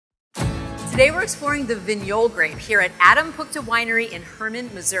Today we're exploring the Vignole grape here at Adam Puchta Winery in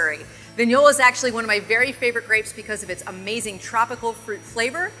Hermann, Missouri. Vignole is actually one of my very favorite grapes because of its amazing tropical fruit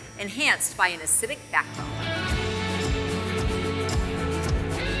flavor, enhanced by an acidic backbone.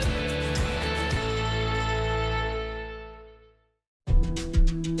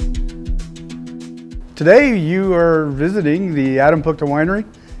 Today you are visiting the Adam Puchta Winery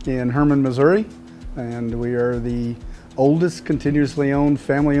in Hermann, Missouri, and we are the oldest continuously owned,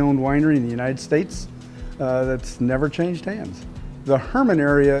 family-owned winery in the United States that's never changed hands. The Hermann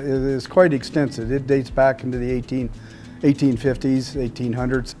area is quite extensive. It dates back into the 1850s,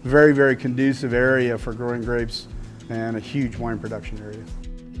 1800s. Very, very conducive area for growing grapes and a huge wine production area.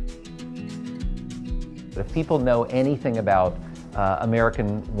 If people know anything about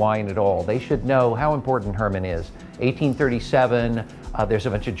American wine at all, they should know how important Hermann is. 1837, there's a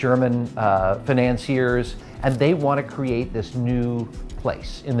bunch of German financiers, and they want to create this new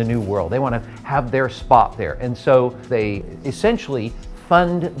place in the new world. They want to have their spot there. And so they essentially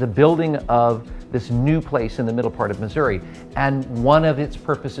fund the building of this new place in the middle part of Missouri. And one of its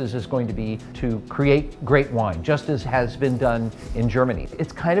purposes is going to be to create great wine, just as has been done in Germany.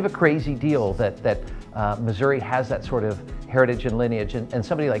 It's kind of a crazy deal that Missouri has that sort of heritage and lineage, and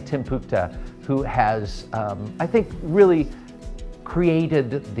somebody like Tim Puchta, who has, I think, really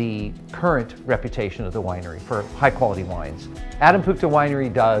created the current reputation of the winery for high quality wines. Adam Puchta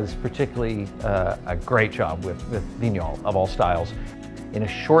Winery does particularly a great job with Vignoles of all styles. In a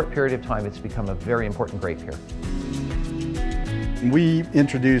short period of time, it's become a very important grape here. We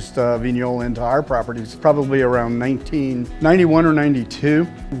introduced Vignole into our properties probably around 1991 or 92.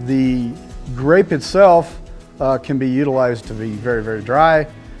 The grape itself can be utilized to be very, very dry,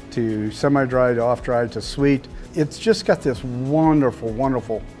 to semi-dry, to off-dry, to sweet. It's just got this wonderful,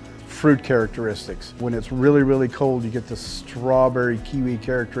 wonderful fruit characteristics. When it's really, really cold, you get the strawberry kiwi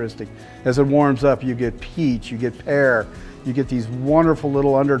characteristic. As it warms up, you get peach, you get pear, you get these wonderful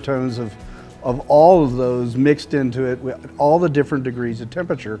little undertones of all of those mixed into it with all the different degrees of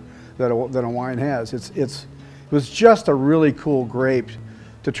temperature that a wine has. It was just a really cool grape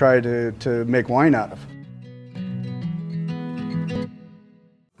to try to make wine out of.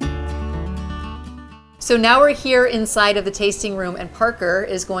 So now we're here inside of the tasting room, and Parker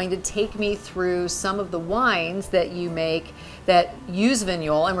is going to take me through some of the wines that you make that use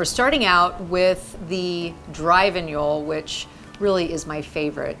Vignole. And we're starting out with the dry Vignole, which really is my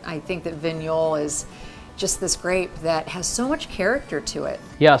favorite. I think that Vignole is just this grape that has so much character to it.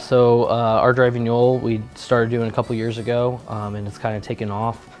 Yeah, so our dry Vignole we started doing a couple years ago, and it's kind of taken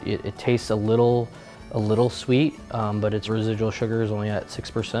off. It tastes a little sweet, but its residual sugar is only at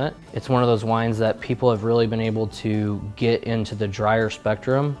 6%. It's one of those wines that people have really been able to get into the drier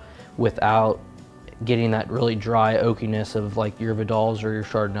spectrum without getting that really dry oakiness of like your Vidals or your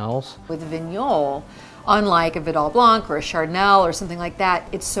Chardonnays. With Vignole, unlike a Vidal Blanc or a Chardonnay or something like that,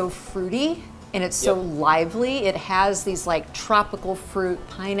 it's so fruity and it's so lively. It has these like tropical fruit,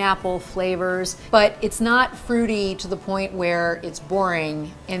 pineapple flavors, but it's not fruity to the point where it's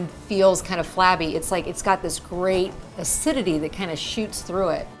boring and feels kind of flabby. It's like it's got this great acidity that kind of shoots through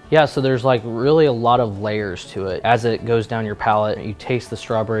it. Yeah, so there's like really a lot of layers to it. As it goes down your palate, you taste the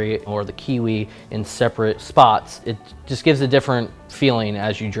strawberry or the kiwi in separate spots. It just gives a different feeling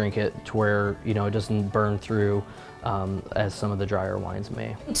as you drink it, to where, you know, it doesn't burn through as some of the drier wines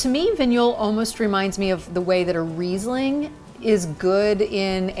may. To me, Vignole almost reminds me of the way that a Riesling is good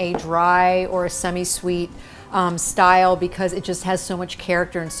in a dry or a semi-sweet style, because it just has so much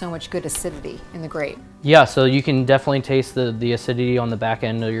character and so much good acidity in the grape. Yeah, so you can definitely taste the acidity on the back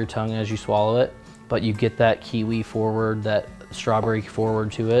end of your tongue as you swallow it, but you get that kiwi forward, that strawberry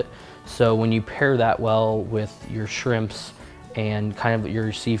forward to it. So when you pair that well with your shrimps and kind of your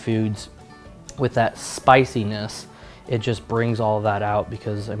seafoods with that spiciness, it just brings all of that out,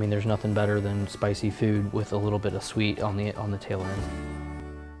 because I mean there's nothing better than spicy food with a little bit of sweet on the tail end.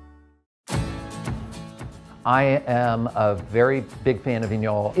 I am a very big fan of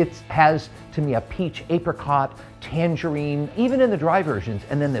Vignole. It has, to me, a peach, apricot, tangerine, even in the dry versions,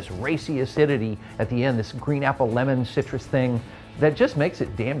 and then this racy acidity at the end, this green apple lemon citrus thing that just makes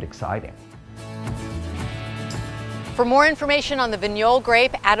it damned exciting. For more information on the Vignole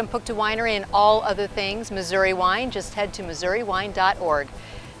grape, Adam Puchta Winery, and all other things Missouri wine, just head to MissouriWine.org.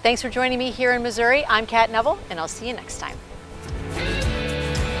 Thanks for joining me here in Missouri. I'm Cat Neville, and I'll see you next time.